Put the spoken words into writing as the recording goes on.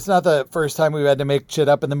It's not the first time we've had to make shit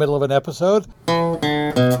up in the middle of an episode.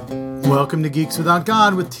 Welcome to Geeks Without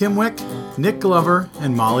God with Tim Wick, Nick Glover,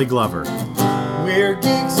 and Molly Glover. We're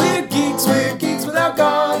geeks without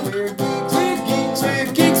God. We're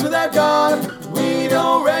geeks without God. We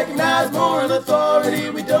don't recognize moral authority.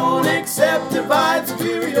 We don't accept divine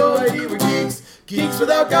superiority. We're geeks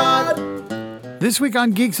without God. This week on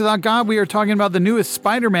Geeks Without God, we are talking about the newest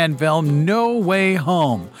Spider-Man film, No Way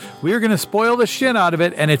Home. We are going to spoil the shit out of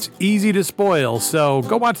it, and it's easy to spoil, so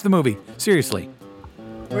go watch the movie. Seriously.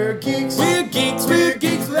 We're geeks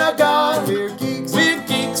without God. We're geeks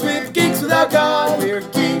without God. We're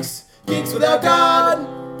geeks without God.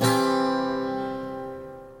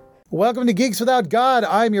 Welcome to Geeks Without God.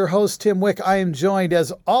 I'm your host, Tim Wick. I am joined,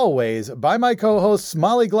 as always, by my co-hosts,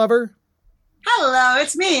 Molly Glover. Hello,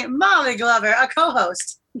 it's me, Molly Glover, a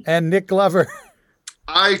co-host. And Nick Glover.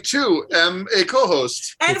 I, too, am a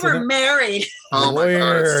co-host. And we're married. Oh, my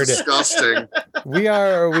God, Weird. it's disgusting. We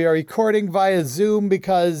are recording via Zoom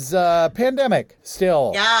because pandemic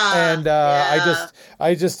still. Yeah. And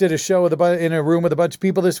I just did a show with in a room with a bunch of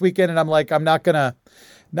people this weekend, and I'm like, I'm not gonna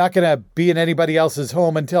be in anybody else's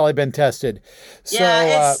home until I've been tested.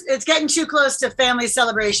 Yeah, it's getting too close to family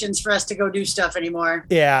celebrations for us to go do stuff anymore.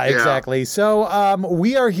 Yeah, exactly. So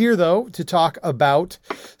we are here, though, to talk about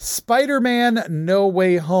Spider-Man No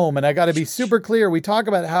Way Home. And I got to be super clear. We talk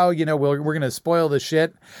about how, we're going to spoil the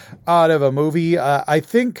shit out of a movie. I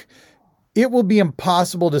think it will be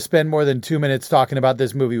impossible to spend more than 2 minutes talking about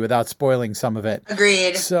this movie without spoiling some of it.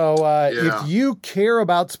 Agreed. So if you care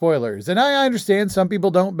about spoilers, and I understand some people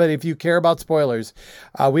don't, but if you care about spoilers,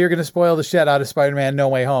 we are going to spoil the shit out of Spider-Man No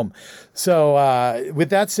Way Home. So with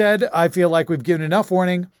that said, I feel like we've given enough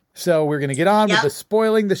warning. So we're going to get on with the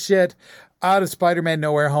spoiling the shit out of Spider-Man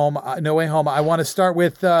No Way Home. I want to start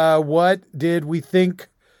with what did we think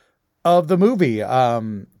of the movie?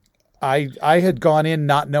 I had gone in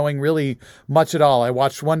not knowing really much at all. I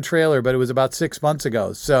watched one trailer, but it was about 6 months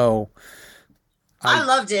ago. So I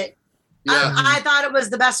loved it. Yeah. I thought it was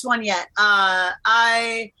the best one yet.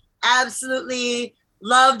 I absolutely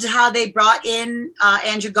loved how they brought in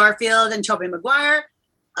Andrew Garfield and Tobey Maguire.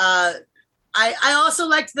 I also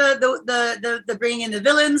liked the bringing in the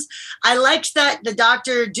villains. I liked that the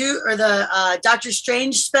Doctor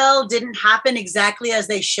Strange spell didn't happen exactly as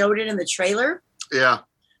they showed it in the trailer. Yeah.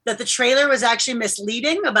 That the trailer was actually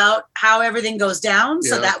misleading about how everything goes down.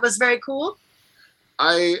 So that was very cool.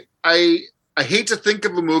 I hate to think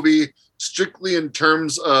of a movie strictly in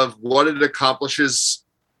terms of what it accomplishes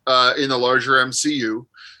in the larger MCU.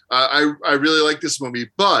 I really like this movie,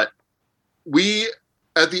 but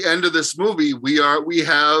at the end of this movie, we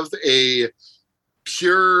have a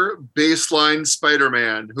pure baseline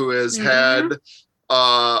Spider-Man who has had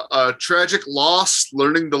a tragic loss,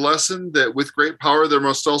 learning the lesson that with great power, there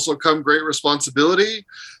must also come great responsibility.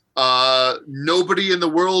 Nobody in the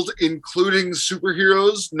world, including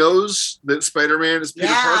superheroes, knows that Spider-Man is Peter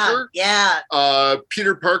Parker. Yeah.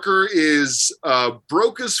 Peter Parker is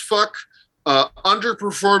broke as fuck,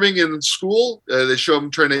 underperforming in school. They show him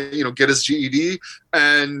trying to, get his GED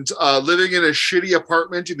and living in a shitty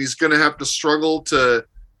apartment, and he's going to have to struggle to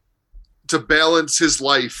balance his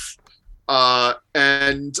life.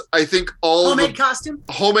 And I think homemade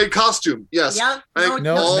costume. Yes. Yeah.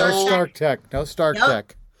 No Stark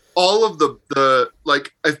Tech. All of the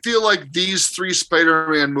I feel like these three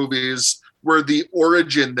Spider-Man movies were the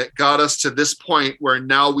origin that got us to this point where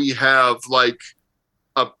now we have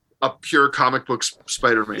a pure comic book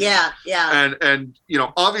Spider-Man. Yeah. And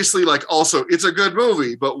obviously also it's a good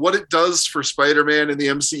movie, but what it does for Spider-Man in the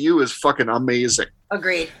MCU is fucking amazing.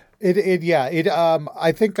 Agreed.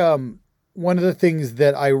 I think one of the things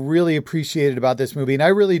that I really appreciated about this movie, and I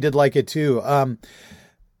really did like it too,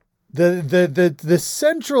 the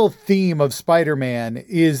central theme of Spider-Man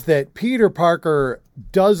is that Peter Parker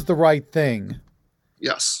does the right thing.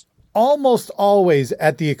 Yes. Almost always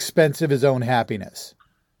at the expense of his own happiness.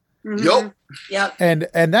 Mm-hmm. Yep.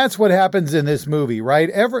 And that's what happens in this movie, right?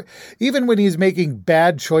 Even when he's making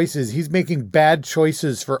bad choices, he's making bad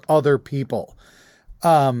choices for other people.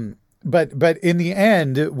 But in the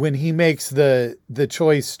end, when he makes the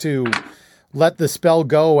choice to let the spell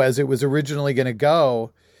go as it was originally going to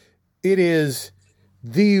go, it is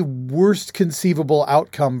the worst conceivable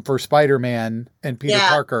outcome for Spider-Man and Peter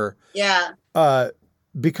Parker. Yeah.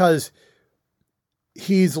 Because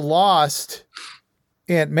he's lost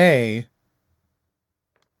Aunt May,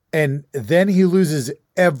 and then he loses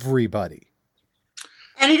everybody.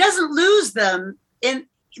 And he doesn't lose them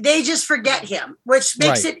they just forget him, which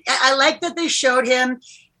makes it, I like that they showed him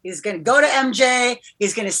He's going to go to MJ.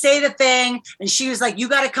 He's going to say the thing. And she was like, you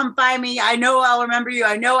got to come find me. I know I'll remember you.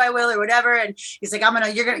 I know I will, or whatever. And he's like, I'm going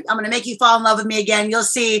to make you fall in love with me again. You'll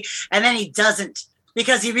see. And then he doesn't,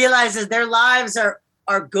 because he realizes their lives are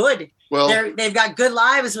good. Well, they've got good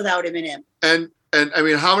lives without him in him. And I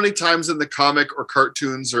mean, how many times in the comic or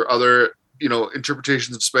cartoons or other,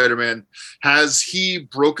 interpretations of Spider-Man has he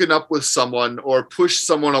broken up with someone or pushed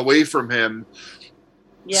someone away from him?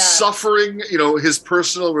 Yeah. Suffering, his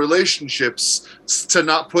personal relationships to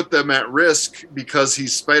not put them at risk because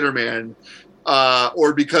he's Spider-Man,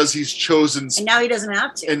 or because he's chosen. And now he doesn't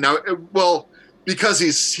have to. And now, because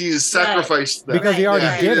he's sacrificed them. Because he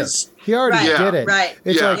already did it. He already did it. Right.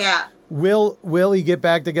 It's like, will he get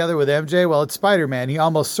back together with MJ? Well, it's Spider-Man. He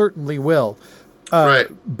almost certainly will. Right.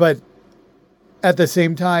 But at the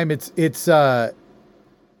same time, it's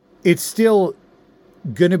still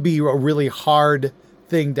going to be a really hard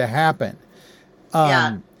thing to happen.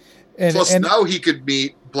 And now he could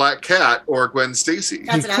meet Black Cat or Gwen Stacy.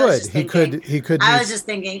 He could. I was just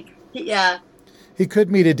thinking. Yeah. He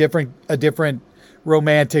could meet a different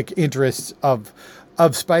romantic interests of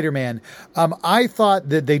Spider-Man. I thought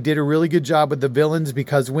that they did a really good job with the villains,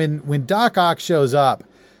 because when Doc Ock shows up,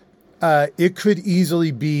 it could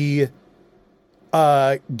easily be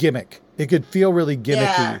a gimmick. It could feel really gimmicky.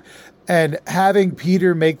 Yeah. And having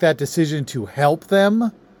Peter make that decision to help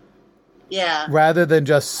them, rather than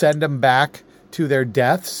just send them back to their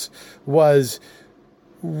deaths, was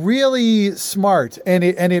really smart. And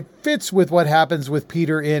it fits with what happens with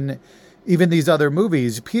Peter in even these other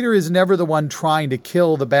movies. Peter is never the one trying to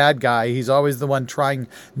kill the bad guy. He's always the one trying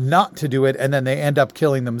not to do it, and then they end up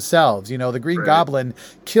killing themselves. The Green Goblin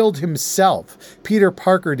killed himself. Peter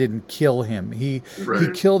Parker didn't kill him. He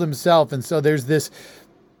killed himself. And so there's this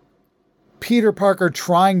Peter Parker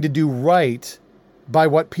trying to do right by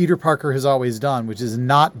what Peter Parker has always done, which is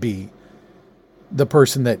not be the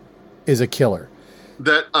person that is a killer.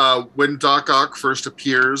 That when Doc Ock first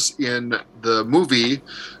appears in the movie,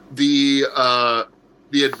 the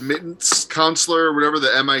admittance counselor, or whatever,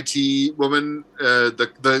 the MIT woman,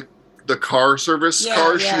 the car service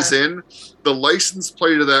car she's in, the license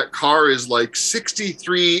plate of that car is like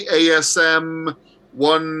 63 ASM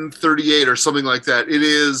 138 or something like that. It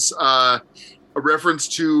is a reference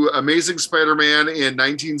to Amazing Spider-Man in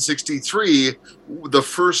 1963, the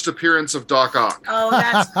first appearance of Doc Ock. Oh,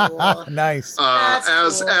 that's cool. Nice.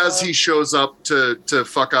 As he shows up to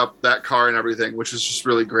fuck up that car and everything, which is just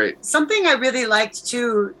really great. Something I really liked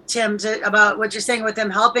too, Tim, about what you're saying with them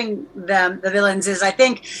helping them, the villains, is I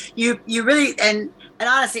think you really, and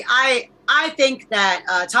honestly, I think that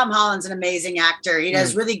Tom Holland's an amazing actor. He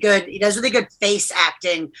does really good face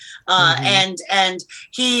acting, and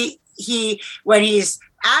he when he's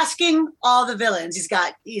asking all the villains, he's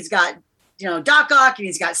got Doc Ock, and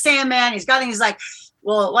he's got Sandman, he's like,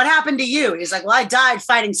 well, what happened to you? He's like, well, I died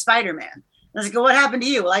fighting Spider-Man. I was like, well, what happened to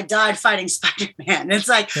you? Well, I died fighting Spider-Man. And it's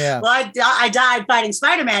like, well, I died fighting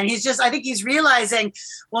Spider-Man. I think he's realizing,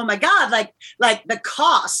 oh my God, like the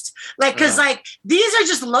cost, cause these are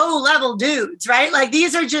just low level dudes, right? Like,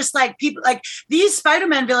 these are just like people, like these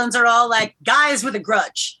Spider-Man villains are all like guys with a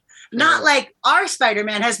grudge. Not like our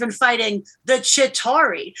Spider-Man has been fighting the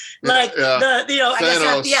Chitauri, Thanos,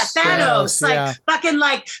 fucking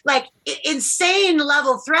like insane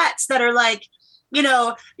level threats that are like, you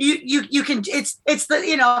can, it's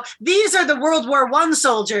the, these are the World War I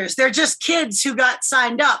soldiers. They're just kids who got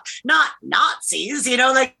signed up, not Nazis,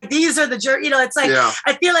 like these are the it's like,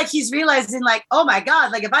 I feel like he's realizing like, oh my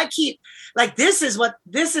God, like if I keep, like, this is I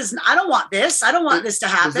don't want this. I don't want this to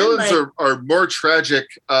happen. The villains are more tragic.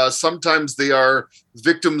 Sometimes they are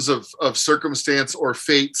victims of circumstance or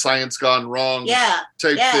fate, science gone wrong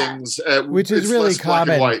type things. Which is really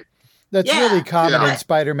common. That's really common in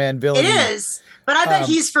Spider-Man villains. It is. But I bet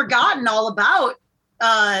he's forgotten all about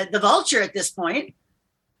the Vulture at this point.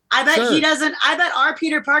 I bet he doesn't. I bet our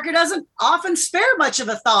Peter Parker doesn't often spare much of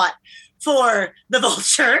a thought for the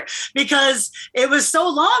Vulture, because it was so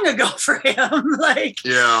long ago for him.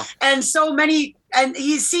 And so many, and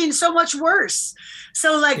he's seen so much worse.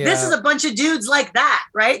 So this is a bunch of dudes like that,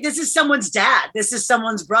 right? This is someone's dad. This is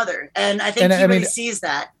someone's brother. And I think he really sees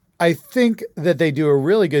that. I think that they do a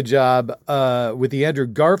really good job with the Andrew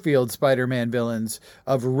Garfield Spider-Man villains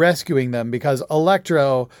of rescuing them, because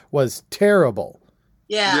Electro was terrible.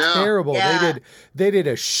 Terrible. Yeah. They did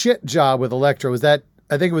a shit job with Electro. Was that,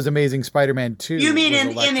 I think it was Amazing Spider-Man 2. You mean in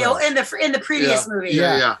the previous movie?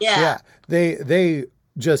 Yeah. They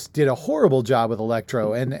just did a horrible job with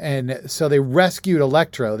Electro, and so they rescued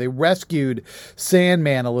Electro. They rescued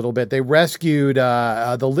Sandman a little bit. They rescued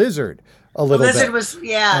the Lizard a little Lizard bit. was,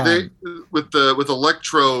 yeah. With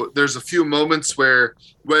Electro, there's a few moments where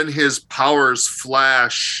when his powers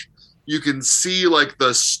flash, you can see like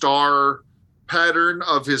the star pattern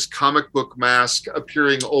of his comic book mask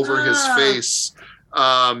appearing over his face,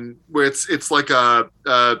 where it's like a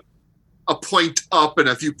point up and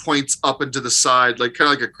a few points up into the side, like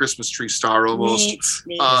kind of like a Christmas tree star almost.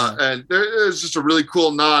 Neat. And there's just a really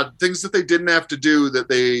cool nod, things that they didn't have to do that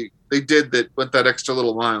they did that went that extra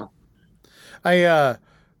little mile. There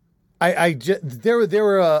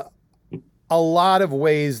were a lot of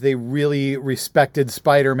ways they really respected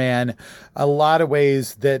Spider-Man, a lot of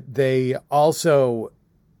ways that they also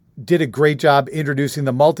did a great job introducing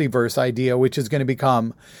the multiverse idea, which is going to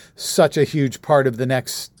become such a huge part of the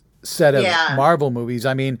next set of Marvel movies.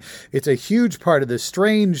 I mean, it's a huge part of the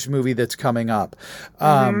Strange movie that's coming up.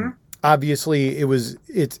 Obviously,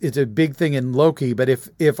 it's a big thing in Loki, but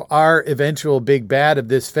if our eventual big bad of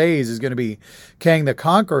this phase is going to be Kang the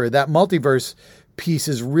Conqueror, that multiverse piece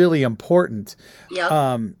is really important.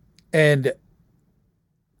 And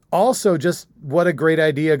also just what a great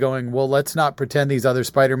idea going, well, let's not pretend these other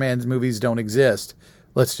Spider-Man's movies don't exist.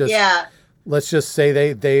 Let's just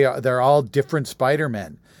say they're all different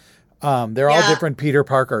Spider-Men. They're all different Peter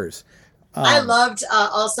Parkers. I loved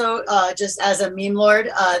also just as a meme lord,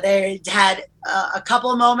 they had a couple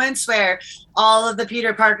of moments where all of the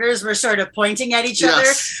Peter Parkers were sort of pointing at each other,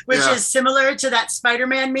 which is similar to that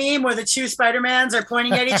Spider-Man meme where the two Spider-Mans are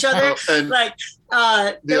pointing at each other.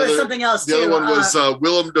 There was something else too. The other one was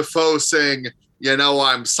Willem Dafoe saying,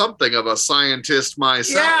 I'm something of a scientist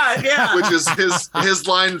myself. Which is his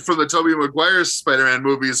line from the Tobey Maguire Spider-Man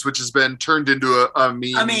movies, which has been turned into a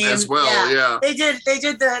meme as well. Yeah. They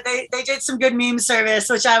did some good meme service,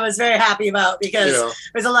 which I was very happy about because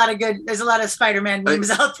there's a lot of Spider-Man memes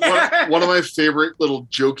out there. One of my favorite little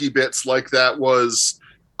jokey bits like that was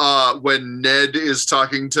when Ned is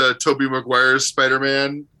talking to Tobey Maguire's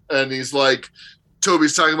Spider-Man, and he's like,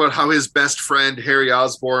 Toby's talking about how his best friend Harry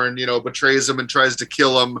Osborn, betrays him and tries to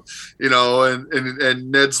kill him,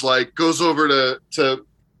 and Ned's like goes over to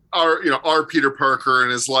our Peter Parker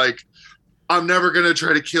and is like, I'm never gonna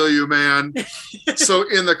try to kill you, man. So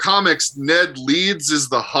in the comics, Ned Leeds is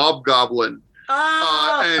the Hobgoblin,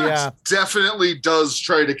 and definitely does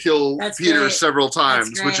try to kill Peter several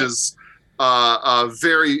times, which is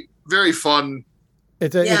very, very fun.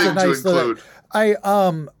 It's a nice little.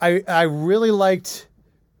 I really liked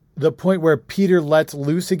the point where Peter lets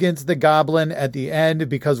loose against the Goblin at the end,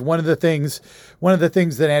 because one of the things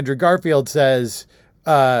that Andrew Garfield says,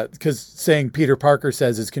 because saying Peter Parker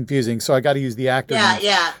says is confusing, so I got to use the actor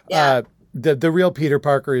name. The real Peter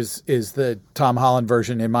Parker is the Tom Holland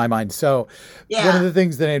version in my mind. So one of the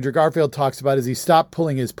things that Andrew Garfield talks about is he stopped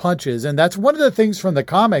pulling his punches. And that's one of the things from the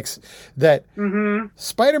comics that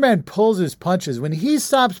Spider-Man pulls his punches. When he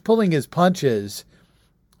stops pulling his punches,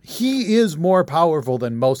 he is more powerful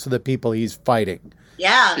than most of the people he's fighting.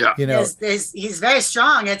 He's very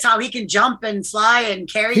strong. It's how he can jump and fly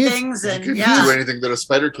and carry things, and he can do anything that a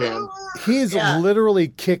spider can. He's literally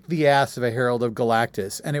kicked the ass of a Herald of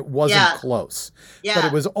Galactus, and it wasn't close. But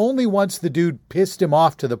it was only once the dude pissed him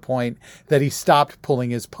off to the point that he stopped pulling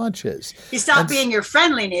his punches. He stopped being your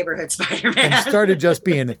friendly neighborhood Spider-Man and started just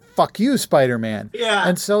being "fuck you, Spider-Man."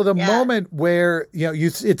 And so the moment where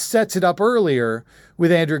it sets it up earlier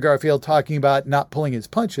with Andrew Garfield talking about not pulling his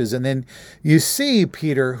punches, and then you see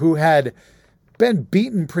Peter, who had been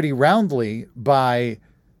beaten pretty roundly by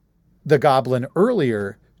the Goblin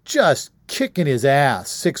earlier, just kicking his ass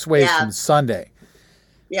 6 ways from Sunday.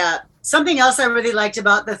 Something else I really liked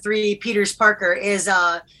about the three Peters Parker is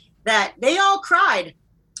that they all cried.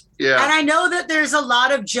 And I know that there's a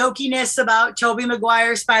lot of jokiness about Tobey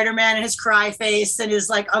Maguire Spider-Man and his cry face and his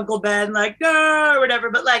like Uncle Ben, like, no, or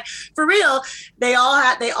whatever. But like for real, they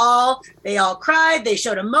all cried. They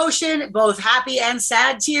showed emotion, both happy and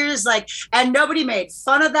sad tears. And nobody made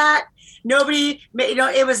fun of that. Nobody,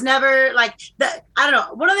 it was never like that. I don't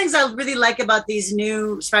know. One of the things I really like about these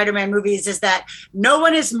new Spider-Man movies is that no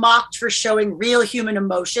one is mocked for showing real human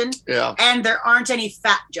emotion. And there aren't any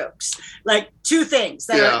fat jokes. Like two things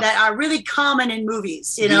that are really common in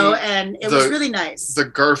movies, and it was really nice. The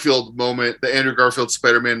Garfield moment, the Andrew Garfield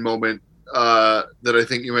Spider-Man moment that I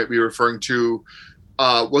think you might be referring to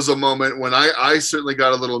was a moment when I certainly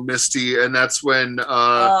got a little misty, and that's when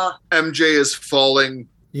MJ is falling.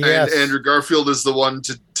 And Andrew Garfield is the one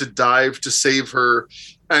to dive to save her,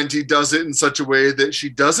 and he does it in such a way that she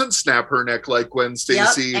doesn't snap her neck like Gwen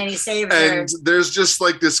Stacy. And he saves her. And there's just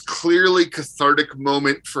like this clearly cathartic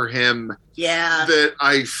moment for him. That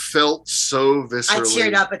I felt so viscerally. I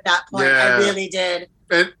teared up at that point. I really did.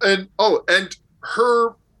 And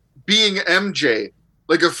her being MJ,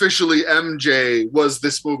 like officially MJ was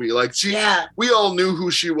this movie. Like we all knew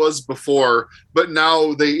who she was before, but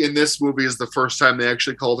now in this movie is the first time they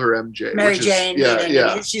actually called her MJ. Mary Jane.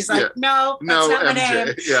 She's like, no, that's not my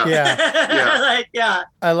name. Yeah.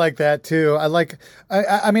 I like that too.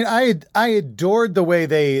 I mean, I adored the way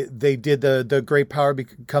they did the great power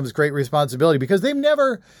becomes great responsibility, because they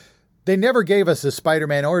never gave us a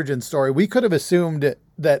Spider-Man origin story. We could have assumed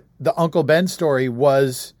that the Uncle Ben story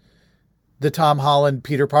was the Tom Holland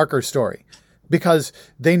Peter Parker story, because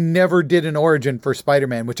they never did an origin for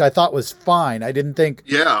Spider-Man, which I thought was fine. I didn't think,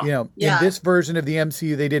 in this version of the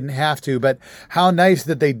MCU, they didn't have to, but how nice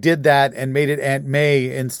that they did that and made it Aunt May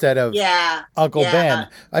instead of Uncle Ben.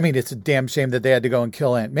 I mean, it's a damn shame that they had to go and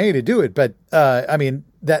kill Aunt May to do it, but I mean,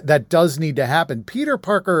 that does need to happen. Peter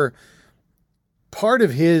Parker, part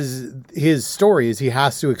of his story is he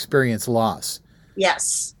has to experience loss.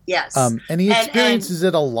 Yes. And he experiences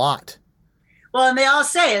it a lot. Well, and they all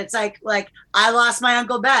say it's like I lost my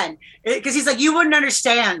Uncle Ben, because he's like, you wouldn't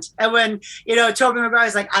understand. And when Tobey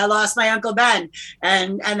Maguire's like, I lost my Uncle Ben,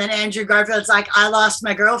 and then Andrew Garfield's like, I lost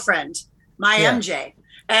my girlfriend, my MJ,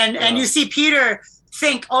 and you see Peter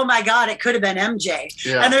think, oh my God, it could have been MJ,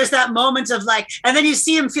 and there's that moment of like, and then you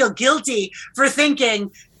see him feel guilty for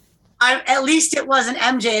thinking, at least it wasn't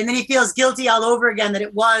MJ, and then he feels guilty all over again that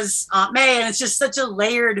it was Aunt May, and it's just such a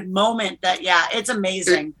layered moment that it's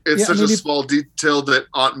amazing. It's such a small detail that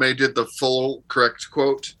Aunt May did the full correct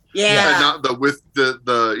quote. Yeah, and not the with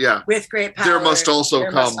with great power. There must also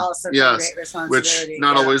come great responsibility. Which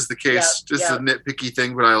not always the case. Just a nitpicky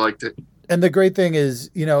thing, but I liked it. And the great thing is,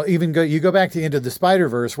 you go back to Into the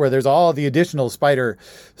Spider-Verse, where there's all the additional spider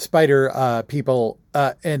people,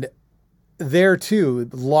 and there too,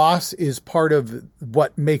 loss is part of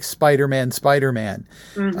what makes Spider-Man Spider-Man.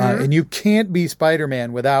 Mm-hmm. And you can't be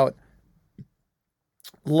Spider-Man without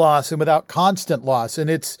loss and without constant loss. And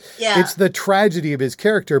it's the tragedy of his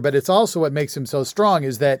character, but it's also what makes him so strong,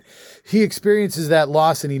 is that he experiences that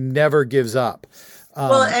loss and he never gives up.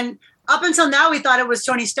 And up until now, we thought it was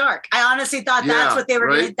Tony Stark. I honestly thought that's what they were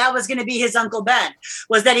going to, that was going to be his Uncle Ben,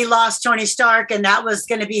 was that he lost Tony Stark, and that was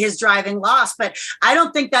going to be his driving loss. But I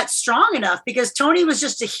don't think that's strong enough, because Tony was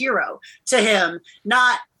just a hero to him,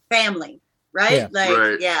 not family. Right?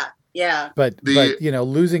 But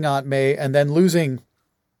losing Aunt May, and then losing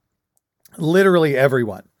literally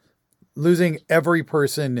everyone, losing every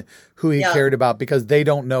person who he cared about, because they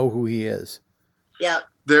don't know who he is. Yeah.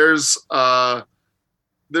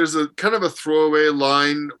 There's a kind of a throwaway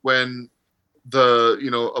line when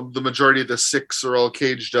the majority of the six are all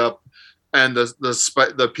caged up, and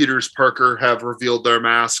the Peters Parker have revealed their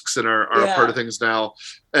masks and are part of things now.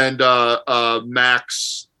 And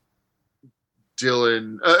Max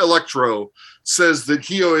Dillon, Electro, says that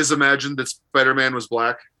he always imagined that Spider-Man was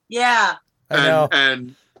black. Yeah. I know.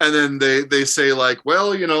 And then they say, like,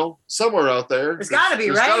 well, somewhere out there. There's got to be,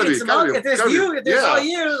 right? If there's all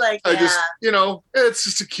you, like, it's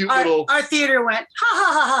just a cute little. Our theater went, ha,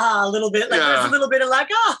 ha, ha, ha, ha, a little bit. Like, there's a little bit of like,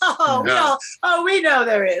 we know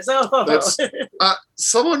there is.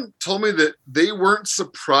 Someone told me that they weren't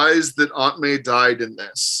surprised that Aunt May died in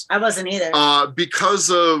this. I wasn't either. Because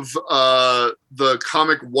of the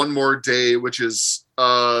comic One More Day, which is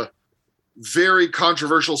very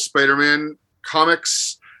controversial Spider-Man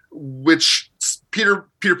comics, which Peter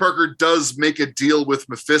Parker does make a deal with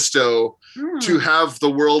Mephisto to have the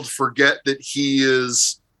world forget that he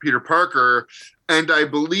is Peter Parker, and I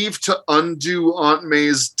believe to undo Aunt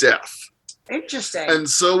May's death. Interesting. And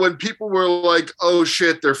so when people were like, oh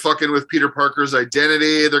shit, they're fucking with Peter Parker's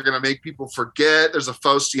identity, they're going to make people forget, there's a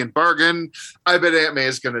Faustian bargain, I bet Aunt May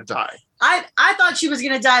is going to die. I thought she was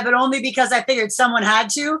going to die, but only because I figured someone had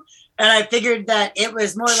to. And I figured that it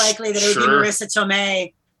was more likely that it would be Marissa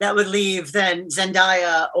Tomei that would leave than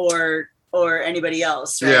Zendaya or anybody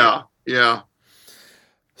else. Right? Yeah.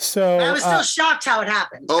 So I was still shocked how it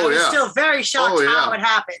happened. I was still very shocked how it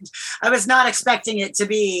happened. I was not expecting it to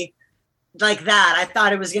be like that. I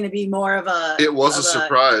thought it was going to be more of a. It was a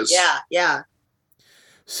surprise. Yeah.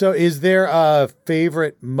 So, is there a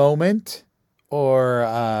favorite moment or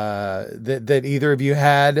that either of you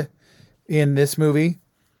had in this movie?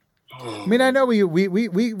 I mean, I know we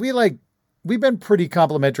we've been pretty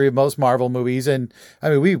complimentary of most Marvel movies, and I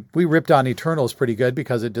mean we ripped on Eternals pretty good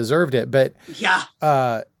because it deserved it. But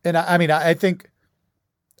and I think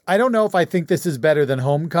I don't know if I think this is better than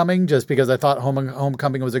Homecoming, just because I thought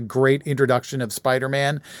Homecoming was a great introduction of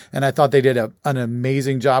Spider-Man, and I thought they did an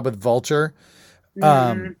amazing job with Vulture.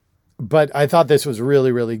 But I thought this was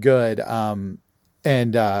really, really good. And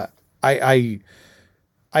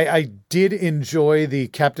I did enjoy the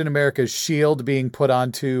Captain America's shield being put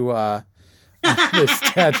onto the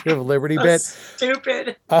Statue of Liberty So bit.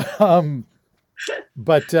 stupid.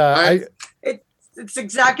 But It's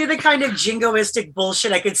exactly the kind of jingoistic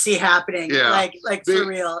bullshit I could see happening. Yeah. Like for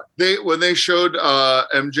real. When they showed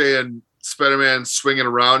MJ and Spider-Man swinging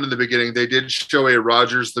around in the beginning, they did show a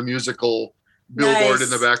Rogers the Musical billboard Nice. in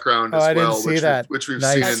the background Oh, as I didn't well, see that. which we've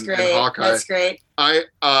Nice. seen That's in great. Hawkeye. That's great.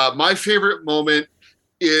 My favorite moment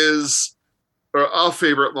is, or a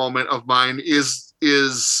favorite moment of mine is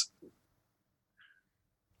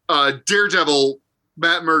Daredevil,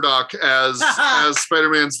 Matt Murdock as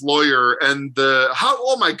Spider-Man's lawyer, and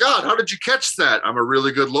oh my God, how did you catch that? I'm a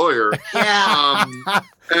really good lawyer. Yeah.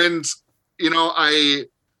 And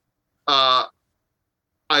I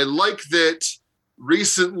like that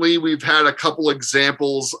recently we've had a couple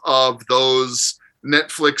examples of those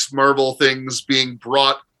Netflix Marvel things being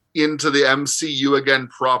brought into the MCU again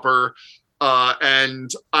proper.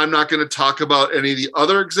 And I'm not going to talk about any of the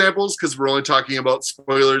other examples because we're only talking about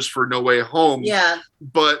spoilers for No Way Home. Yeah.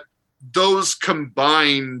 But those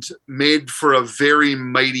combined made for a very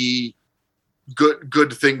mighty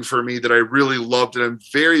good thing for me that I really loved, and I'm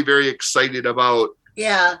very, very excited about.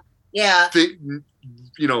 Yeah. Yeah.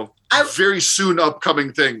 Very soon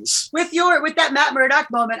upcoming things. With that Matt Murdock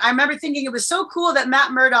moment, I remember thinking it was so cool that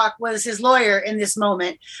Matt Murdock was his lawyer in this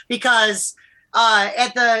moment, because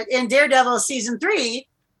in Daredevil season 3,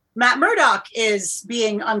 Matt Murdock is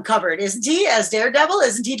being uncovered, isn't he? As Daredevil,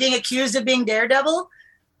 isn't he being accused of being Daredevil?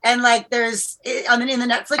 And like, there's in the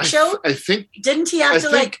Netflix show, I think didn't he have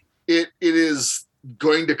it is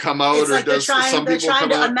going to come out, it's or like does some they're people trying come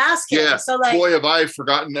to out? unmask him. Yeah. So like, Boy, have I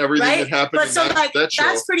forgotten everything right? that happened But in so like, that show.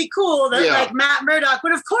 that's pretty cool that Yeah. like Matt Murdock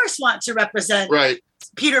would of course want to represent Right.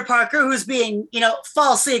 Peter Parker, who's being,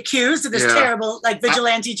 falsely accused of this Yeah. terrible like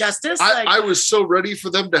vigilante justice. I was so ready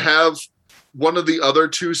for them to have one of the other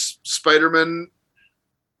two Spider-Men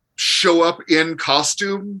show up in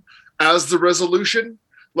costume as the Resolution,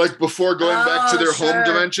 like before going back to their home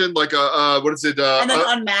dimension, like what is it? And then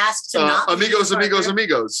unmasked to not be Amigos, Peter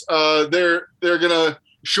Amigos, Parker. Amigos. They're gonna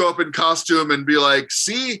show up in costume and be like,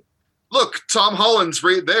 "See, look, Tom Holland's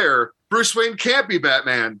right there. Bruce Wayne can't be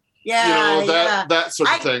Batman." Yeah, that sort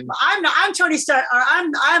of thing. I'm Tony Stark, or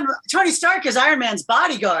I'm Tony Stark is Iron Man's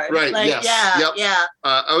bodyguard. Right, Like, yes, yeah, yep. yeah,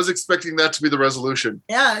 I was expecting that to be the Resolution.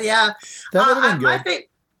 yeah. that would have been good.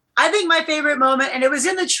 I think my favorite moment, and it was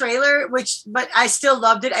in the trailer, but I still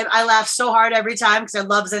loved it. I laugh so hard every time because I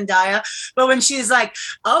love Zendaya. But when she's like,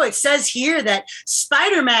 "Oh, it says here that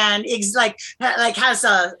Spider-Man has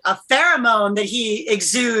a pheromone that he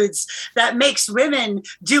exudes that makes women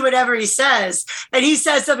do whatever he says," and he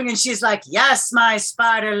says something, and she's like, "Yes, my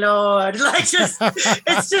Spider Lord." Like,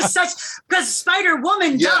 it's just such, because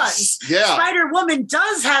Spider-Woman Yes, does. yeah. Spider-Woman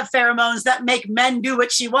does have pheromones that make men do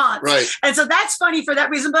what she wants. Right. And so that's funny for that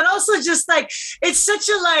reason, but also just like, it's such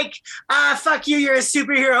a fuck you, you're a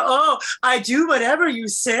superhero. Oh, I do whatever you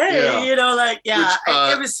say. Yeah.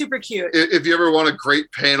 It was super cute. If you ever want a great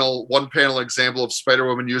one panel example of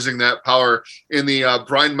Spider-Woman using that power, in the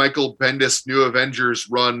Brian Michael Bendis New Avengers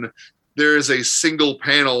run, there is a single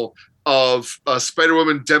panel of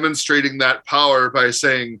Spider-Woman demonstrating that power by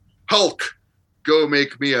saying, "Hulk, go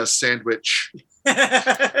make me a sandwich."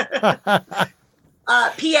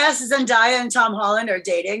 P.S. Zendaya and Tom Holland are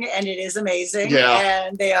dating, and it is amazing. Yeah.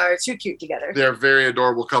 And they are too cute together. They're a very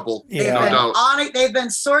adorable couple. Yeah. No doubt. They've been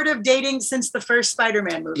sort of dating since the first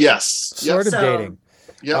Spider-Man movie. Yes. Sort of So- dating.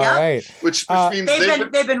 Yep. All right. Which means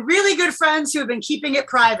They've been really good friends who have been keeping it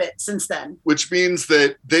private since then. which means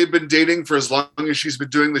that they've been dating for as long as she's been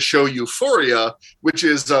doing the show Euphoria, which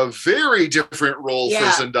is a very different role for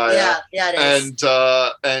Zendaya. Yeah, it is.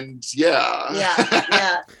 And yeah.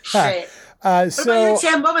 Yeah. Great. What about So you,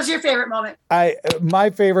 Tim? What was your favorite moment?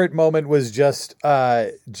 my favorite moment was just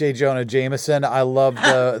J. Jonah Jameson. I love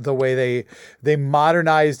the way they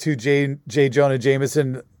modernized who J. Jonah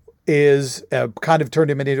Jameson is, kind of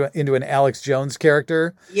turned him into an Alex Jones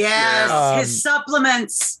character. Yes, his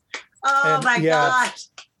supplements. Oh and, my God.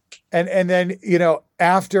 And then,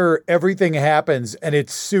 after everything happens and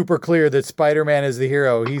it's super clear that Spider-Man is the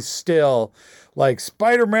hero, he's still like,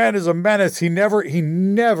 Spider-Man is a menace. He never is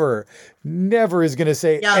going to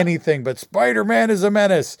say anything, but Spider-Man is a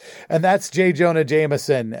menace. And that's J. Jonah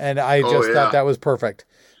Jameson. And I just thought that was perfect.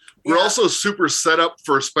 We're also super set up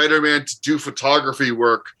for Spider-Man to do photography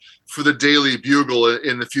work for the Daily Bugle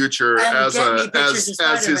in the future And as get me pictures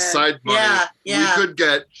of his Spider-Man. side money. Yeah. We could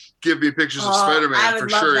give me pictures of I Spider-Man would for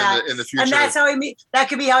love sure that. in the future. And that's how that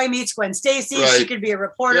could be how he meets Gwen Stacy. She Right. could be a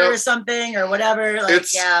reporter or something or whatever. Like,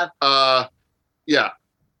 It's- yeah. Yeah.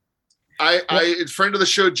 Friend of the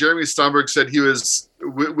show, Jeremy Stomberg, said he was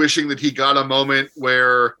wishing that he got a moment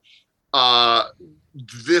where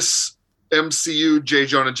this MCU J.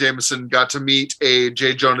 Jonah Jameson got to meet a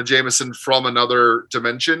J. Jonah Jameson from another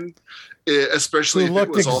dimension, especially Who if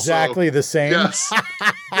it looked was exactly the same. Yes,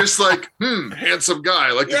 just like handsome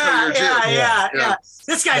guy, like the cut of your gym. Yeah.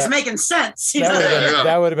 This guy's making sense.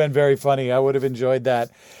 That would have been very funny. I would have enjoyed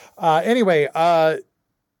that. Anyway,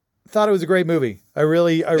 thought it was a great movie. I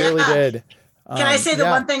really did. Can I say the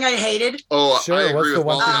one thing I hated? Oh, sure. I agree What's the with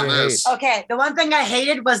one Molly thing on you this. hate? Okay, the one thing I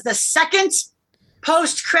hated was the second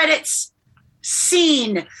post-credits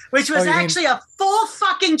scene, which was actually a full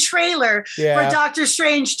fucking trailer for Doctor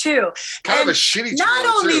Strange 2. Kind of a shitty trailer, not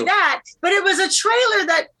only too. that, but it was a trailer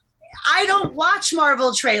that I don't watch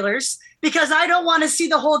Marvel trailers because I don't want to see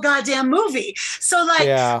the whole goddamn movie. So like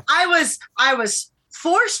I was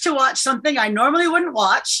forced to watch something I normally wouldn't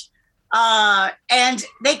watch. And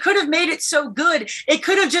they could have made it so good. It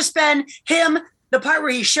could have just been him, the part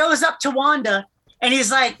where he shows up to Wanda and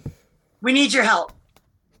he's like, "We need your help.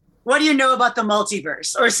 What do you know about the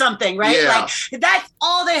multiverse?" or something, right? Yeah. Like that's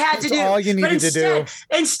all they had to do. all you needed to do.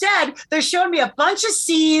 Instead, they're showing me a bunch of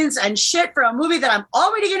scenes and shit for a movie that I'm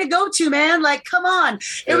already going to go to, man. Like, come on.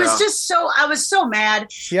 It was just I was so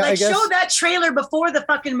mad. Yeah, like, I guess, show that trailer before the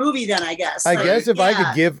fucking movie then, I guess. I guess if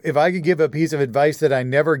I could give a piece of advice that I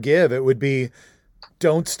never give, it would be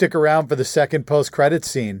don't stick around for the second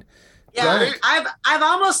post-credits scene. Yeah, Right? I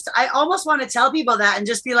almost want to tell people that and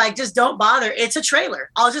just be like, just don't bother. It's a trailer.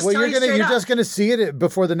 I'll just tell you straight you're up. just gonna see it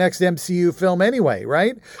before the next MCU film anyway,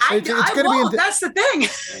 right? I won't. That's the thing.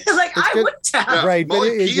 Like I wouldn't have. Right, but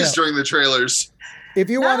Molly pees during the trailers. If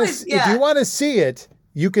you want to see it,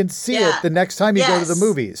 you can see it the next time you go to the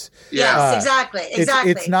movies. Yeah. Yes, exactly.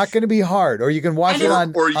 It's not going to be hard, or you can watch it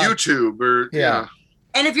on YouTube or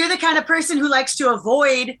And if you're the kind of person who likes to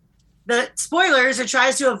avoid the spoilers or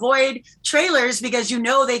tries to avoid trailers because you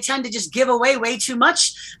know they tend to just give away way too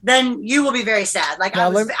much, then you will be very sad. Like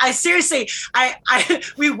I seriously,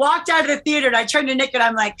 we walked out of the theater and I turned to Nick and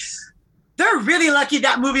I'm like, they're really lucky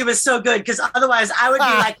that movie was so good because otherwise I would be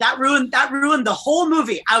like, that ruined the whole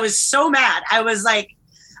movie. I was so mad. I was like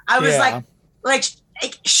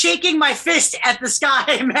shaking my fist at the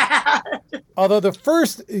sky, man. Although the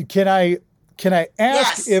first, can I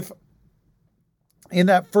ask if in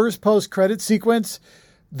that first post-credit sequence,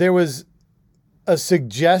 there was a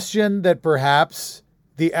suggestion that perhaps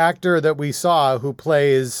the actor that we saw who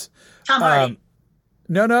plays Tom Hardy.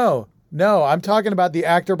 No. I'm talking about the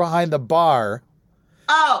actor behind the bar.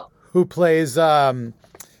 Oh. Who plays the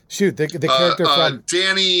character from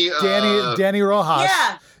Danny Rojas.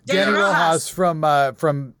 Yeah. Danny Rojas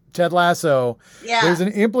from Ted Lasso. Yeah. There's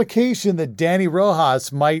an implication that Danny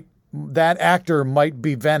Rojas that actor might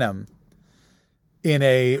be Venom. In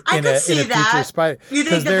a future Spider. You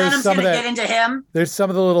think the Venom's going to get into him? There's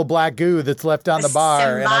some of the little black goo that's left on the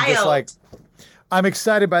bar, and I'm just like, I'm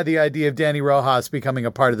excited by the idea of Danny Rojas becoming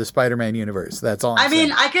a part of the Spider-Man universe. That's all. I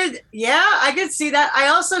mean, I could see that. I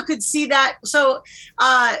also could see that. So,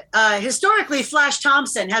 historically, Flash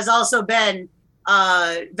Thompson has also been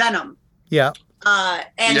Venom. Yeah.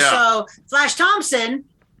 So Flash Thompson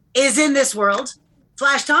is in this world.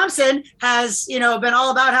 Flash Thompson has, been all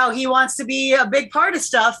about how he wants to be a big part of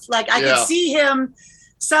stuff. Like I could see him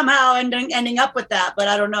somehow ending up with that, but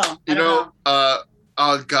I don't know.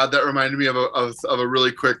 Oh God, that reminded me of a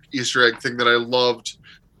really quick Easter egg thing that I loved.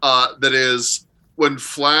 That is when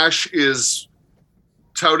Flash is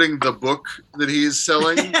touting the book that he's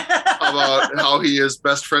selling about how he is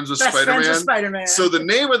best friends with Spider-Man. So the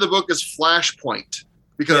name of the book is Flashpoint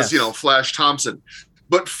because Flash Thompson.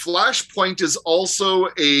 But Flashpoint is also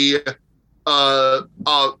a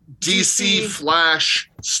DC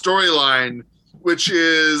Flash storyline, which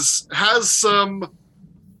has some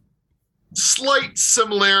slight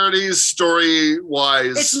similarities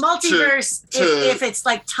story-wise. It's multiverse if it's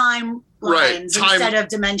like time lines instead of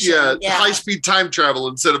dimension. Yeah, high-speed time travel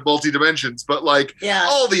instead of multi-dimensions. But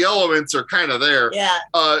all the elements are kind of there. Yeah.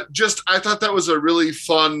 I thought that was a really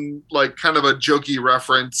fun, kind of a jokey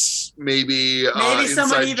reference, maybe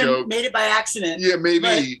someone even made it by accident. Yeah,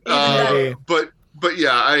 maybe. But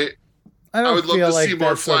yeah, I would love to see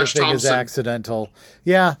more Flash Thompson. Is accidental.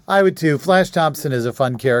 Yeah, I would too. Flash Thompson is a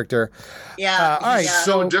fun character. Yeah. All right.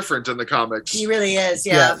 So different in the comics. He really is.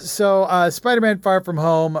 Yeah. So Spider-Man Far From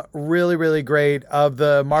Home, really, really great. Of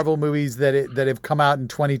the Marvel movies that have come out in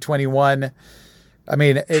 2021, I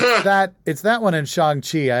mean, it's that one and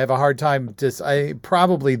Shang-Chi. I have a hard time.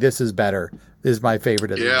 Probably this is better. This is my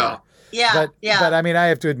favorite of the year. Yeah. But I mean, I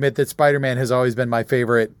have to admit that Spider-Man has always been my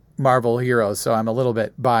favorite Marvel hero, so I'm a little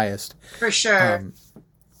bit biased. For sure.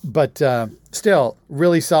 But still,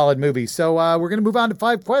 really solid movie. So we're going to move on to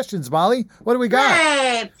 5 questions, Molly. What do we got?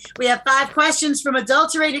 Hey, we have 5 questions from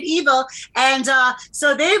Adulterated Evil. And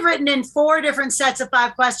so they've written in 4 different sets of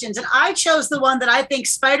 5 questions. And I chose the one that I think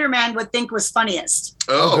Spider-Man would think was funniest.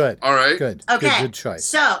 Oh, good. All right. Good. Okay. Good choice.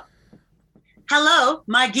 So, hello,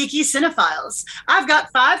 my geeky cinephiles. I've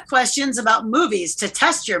got 5 questions about movies to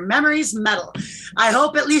test your memory's mettle. I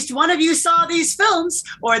hope at least one of you saw these films,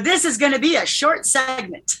 or this is going to be a short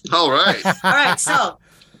segment. All right. All right, so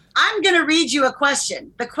I'm going to read you a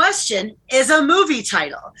question. The question is a movie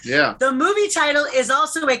title. Yeah. The movie title is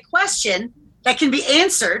also a question that can be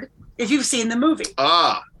answered if you've seen the movie.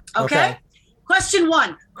 Ah, Okay? Okay. Question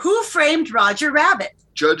 1. Who framed Roger Rabbit?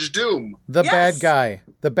 Judge Doom. The Yes. bad guy.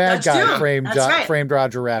 The bad That's guy true. framed That's right. framed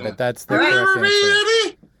Roger Rabbit. That's the All right. correct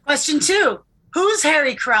answer. Question 2. Who's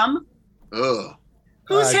Harry Crumb? Ugh.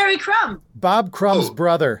 Who's Uh, Harry Crumb? Bob Crumb's Oh.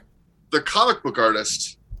 brother. The comic book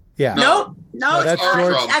artist. Yeah. No. No, that's it's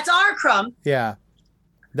George. That's our Crumb. Yeah.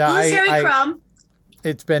 The- Who's Harry Crumb?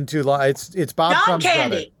 It's been too long. It's Bob John Crumb's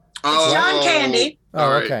Candy. Oh, It's John Candy. brother.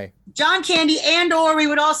 All Oh, right. okay. John Candy, and or we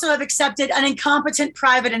would also have accepted an incompetent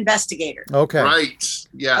private investigator. Okay. Right.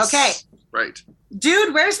 Yes. Okay. Right.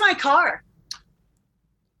 Dude, where's my car?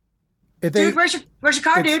 If they- Dude, where's your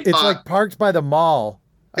car, it's, dude? it's like parked by the mall.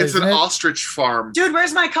 It's isn't an it? ostrich farm. Dude,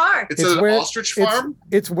 where's my car? It's It's an where- ostrich it's- farm?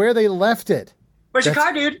 It's where they left it. Where's your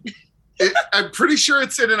that's- car, dude? I'm pretty sure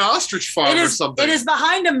it's in an ostrich farm It or is. something. It is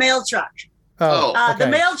behind a mail truck. Oh, Oh. The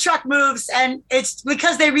okay. mail truck moves, and it's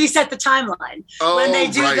because they reset the timeline Oh, when they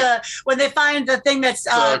do right. when they find the thing that's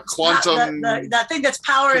quantum the thing that's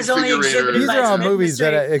power is only configurator. exhibited These by are all some movies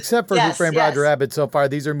that, industry. except for Who Yes, Framed yes. Roger Rabbit so far,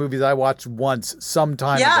 these are movies I watched once some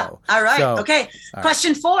time Yeah. ago. All right. So, Okay. all right.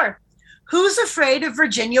 Question 4. Who's afraid of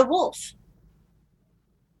Virginia Woolf?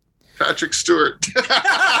 Patrick Stewart.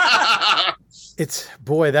 It's,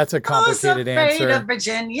 boy, that's a Who's complicated afraid answer. of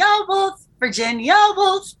Virginia Woolf? Virginia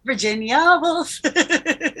Woolf. Virginia Woolf. I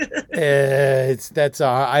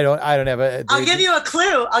don't have a. I'll give you a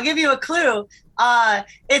clue.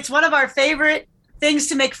 It's one of our favorite things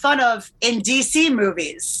to make fun of in DC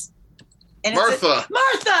movies. And it's Martha.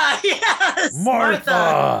 Martha. Yes.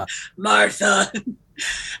 Martha. Martha.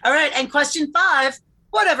 All right. And question 5.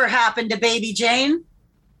 Whatever happened to Baby Jane?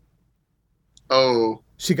 Oh,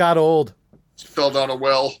 She got old. she fell down a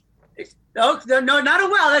well. Oh, no, not a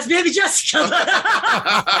well. That's Baby Jessica.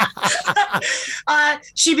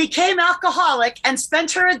 She became alcoholic and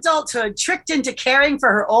spent her adulthood tricked into caring for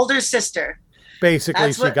her older sister. Basically,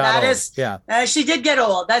 That's she what- got that old. is- Yeah. She did get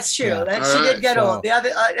old. That's true. Yeah. That All she right, did get so- old. The other,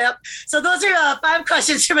 yep. So those are 5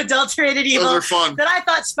 questions from Adulterated Evil Those are fun. that I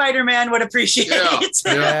thought Spider-Man would appreciate. Yeah.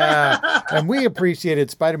 Yeah. And we appreciated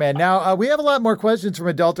Spider-Man. Now, we have a lot more questions from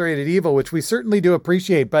Adulterated Evil, which we certainly do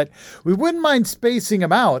appreciate, but we wouldn't mind spacing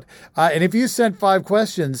them out. And if you sent 5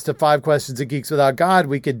 questions to 5 questions at Geeks Without God,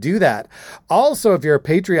 we could do that. Also, if you're a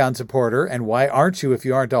Patreon supporter, and why aren't you if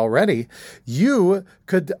you aren't already, you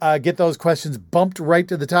could get those questions bumped right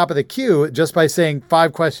to the top of the queue just by saying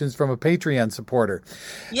 5 questions from a Patreon supporter.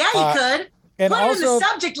 Yeah, you could. And Put it in also, the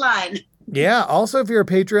subject line. yeah, also, if you're a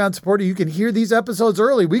Patreon supporter, you can hear these episodes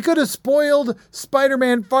early. We could have spoiled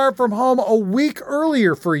Spider-Man Far From Home a week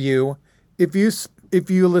earlier for you if you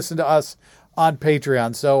listen to us on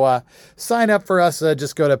Patreon. So sign up for us.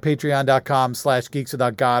 Just go to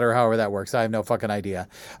patreon.com/geekswithoutgod or however that works. I have no fucking idea.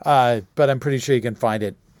 But I'm pretty sure you can find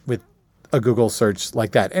it with a Google search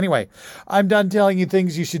like that. Anyway, I'm done telling you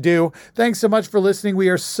things you should do. Thanks so much for listening. We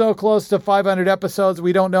are so close to 500 episodes.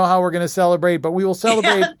 We don't know how we're going to celebrate, but we will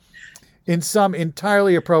celebrate in some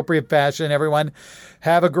entirely appropriate fashion. Everyone,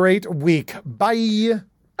 have a great week. Bye.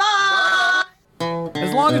 Bye.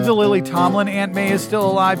 As long as the Lily Tomlin Aunt May is still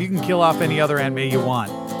alive, you can kill off any other Aunt May you want.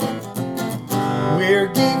 We're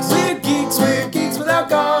geeks without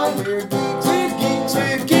God. We're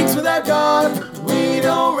geeks without God. We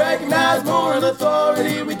don't recognize moral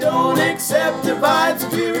authority. We don't accept divine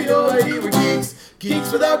superiority. We're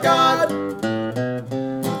geeks without God.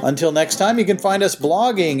 Until next time, you can find us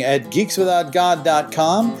blogging at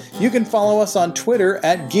geekswithoutgod.com. You can follow us on Twitter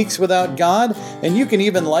at geekswithoutgod, and you can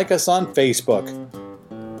even like us on Facebook.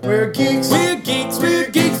 We're geeks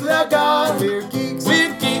without God. We're geeks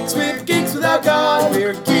without God.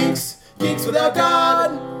 We're geeks without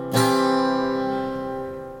God.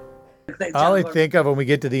 All I think of when we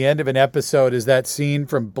get to the end of an episode is that scene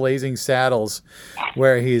from Blazing Saddles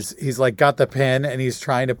where he's like got the pen and he's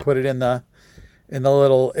trying to put it in the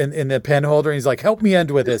little in the pen holder and he's like, help me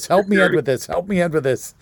end with this, help me end with this, help me end with this.